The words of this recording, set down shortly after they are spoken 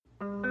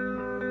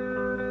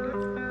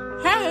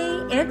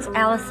it's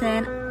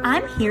Allison.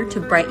 I'm here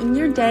to brighten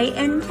your day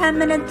in 10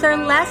 minutes or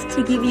less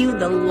to give you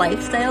the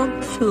lifestyle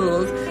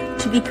tools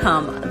to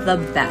become the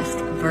best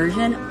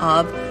version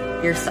of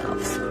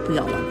yourselves. We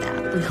all want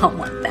that. We all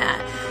want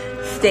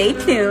that. Stay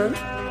tuned.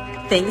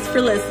 Thanks for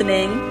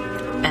listening,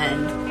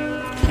 and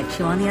catch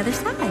you on the other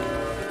side.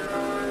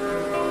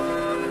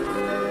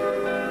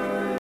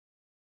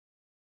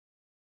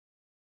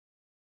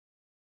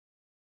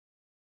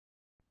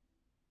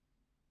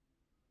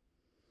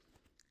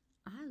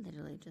 I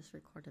literally just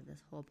recorded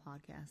this whole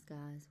podcast,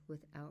 guys,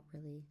 without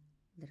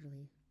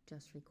literally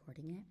just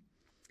recording it.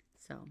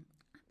 So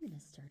I'm going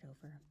to start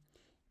over.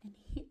 And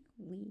here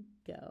we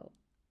go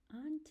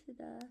on to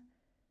the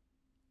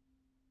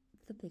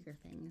bigger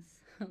things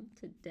of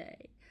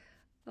today.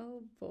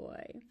 Oh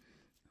boy,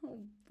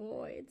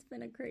 it's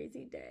been a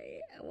crazy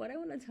day. What I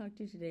want to talk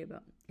to you today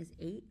about is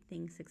 8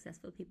 things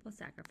successful people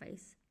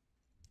sacrifice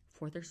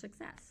for their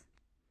success.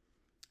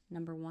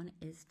 Number 1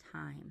 is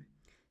time.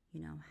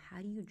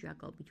 How do you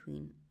juggle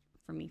between,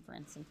 for me, for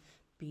instance,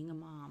 being a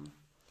mom,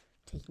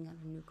 taking on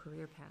a new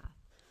career path,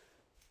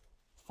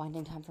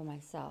 finding time for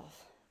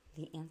myself?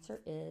 The answer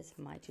is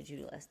my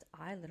to-do list.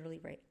 I literally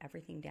write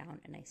everything down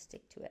and I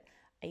stick to it.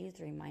 I use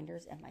the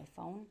reminders in my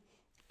phone,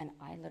 and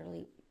I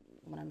literally,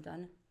 when I'm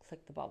done,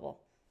 click the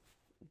bubble.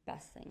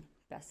 Best thing,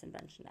 best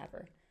invention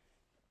ever.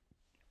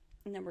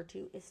 Number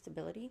 2 is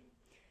stability.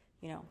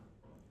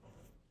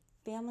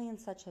 Family and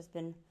such has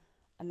been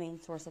a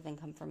main source of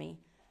income for me.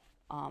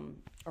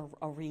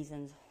 Or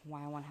reasons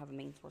why I want to have a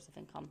main source of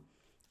income.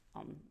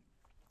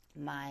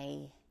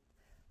 My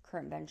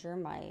current venture,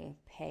 my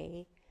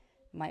pay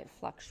might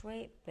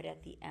fluctuate, but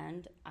at the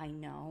end, I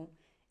know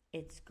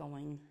it's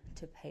going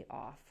to pay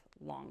off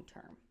long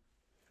term.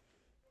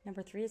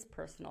 Number 3 is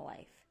personal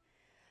life.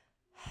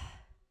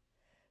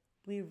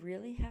 We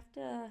really have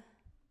to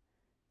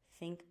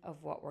think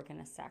of what we're going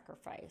to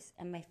sacrifice.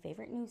 And my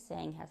favorite new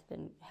saying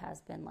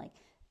has been like,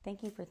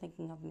 thank you for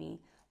thinking of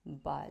me,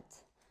 but...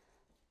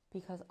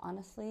 Because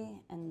honestly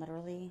and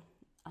literally,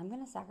 I'm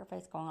going to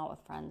sacrifice going out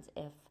with friends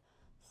if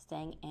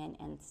staying in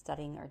and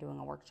studying or doing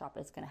a workshop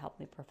is going to help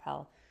me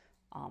propel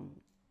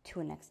to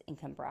a next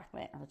income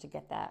bracket or to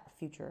get that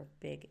future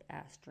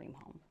big-ass dream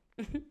home.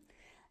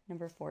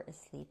 Number 4 is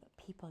sleep.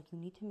 People, you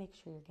need to make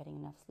sure you're getting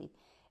enough sleep.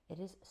 It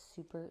is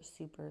super,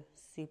 super,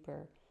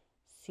 super,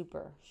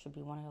 super should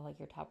be one of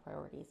your top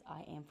priorities.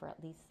 I am for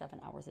at least 7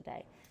 hours a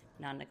day,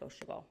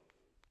 non-negotiable.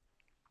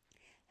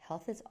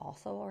 Health is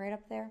also right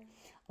up there.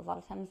 A lot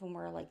of times when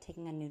we're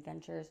taking on new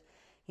ventures,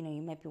 you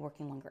might be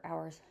working longer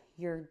hours.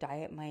 Your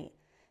diet might,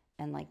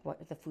 and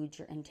what the foods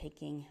you're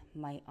intaking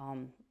might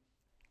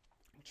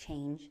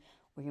change,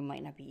 or you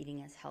might not be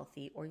eating as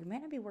healthy, or you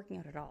might not be working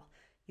out at all.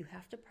 You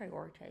have to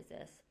prioritize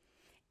this.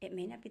 It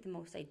may not be the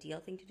most ideal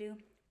thing to do,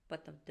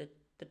 but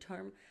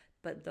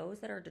but those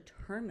that are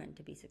determined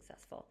to be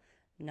successful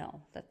know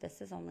that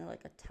this is only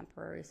a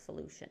temporary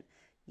solution.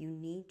 You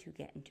need to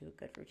get into a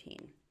good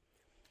routine.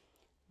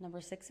 Number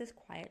 6 is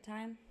quiet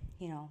time.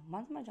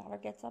 Once my daughter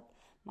gets up,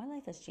 my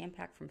life is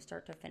jam-packed from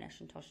start to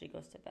finish until she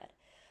goes to bed.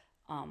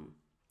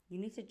 You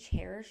need to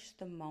cherish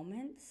the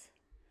moments,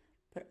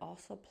 but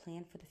also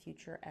plan for the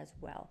future as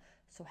well.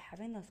 So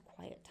having those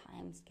quiet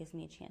times gives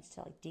me a chance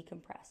to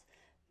decompress,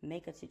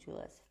 make a to-do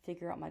list,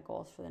 figure out my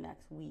goals for the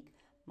next week,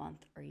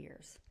 month, or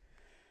years.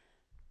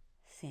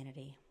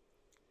 Sanity.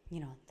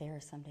 There are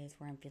some days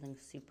where I'm feeling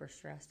super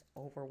stressed,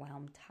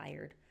 overwhelmed,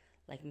 tired,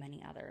 like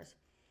many others.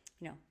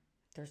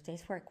 There's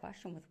days where I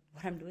question with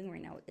what I'm doing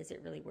right now. Is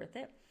it really worth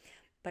it?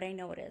 But I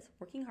know it is.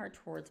 Working hard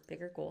towards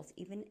bigger goals,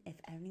 even if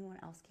anyone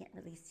else can't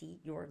really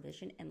see your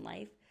vision in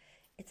life,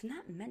 it's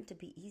not meant to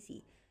be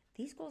easy.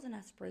 These goals and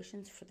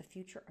aspirations for the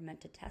future are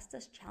meant to test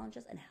us, challenge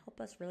us, and help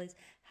us realize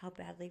how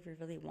badly we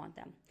really want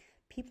them.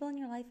 People in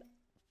your life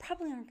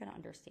probably aren't going to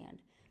understand,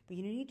 but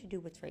you need to do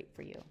what's right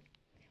for you.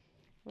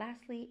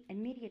 Lastly,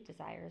 immediate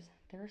desires.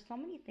 There are so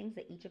many things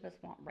that each of us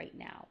want right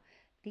now.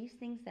 These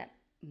things that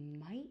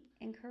might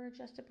encourage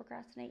us to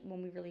procrastinate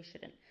when we really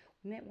shouldn't.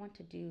 We might want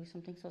to do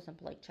something so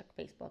simple like check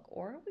Facebook,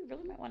 or we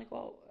really might want to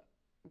go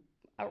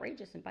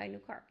outrageous and buy a new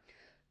car.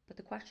 But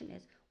the question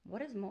is,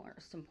 what is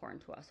most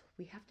important to us?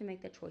 We have to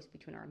make the choice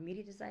between our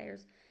immediate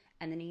desires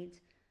and the needs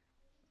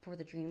for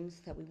the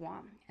dreams that we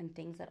want and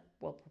things that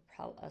will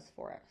propel us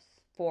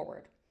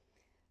forward.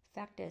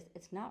 Fact is,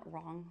 it's not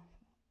wrong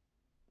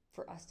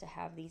for us to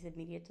have these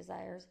immediate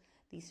desires,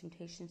 these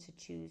temptations to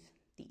choose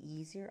the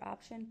easier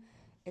option.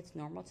 It's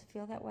normal to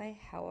feel that way.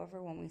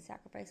 However, when we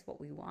sacrifice what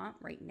we want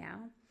right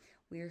now,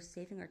 we are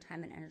saving our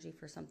time and energy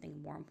for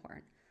something more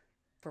important,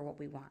 for what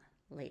we want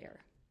later.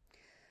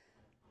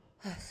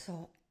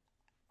 So,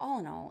 all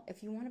in all,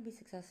 if you want to be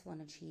successful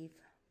and achieve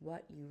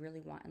what you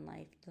really want in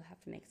life, you'll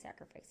have to make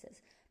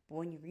sacrifices. But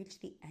when you reach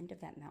the end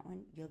of that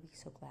mountain, you'll be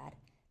so glad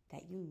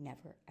that you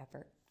never,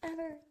 ever,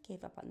 ever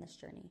gave up on this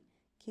journey.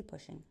 Keep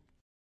pushing.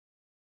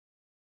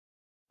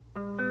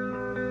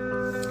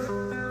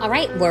 All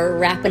right, we're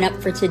wrapping up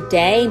for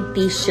today.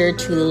 Be sure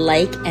to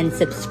like and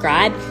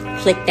subscribe.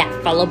 Click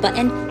that follow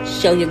button.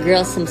 Show your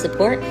girls some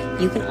support.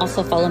 You can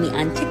also follow me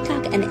on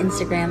TikTok and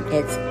Instagram.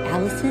 It's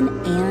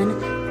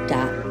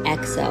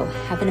AllisonAnn.xo.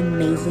 Have an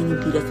amazing,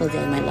 beautiful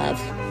day, my love.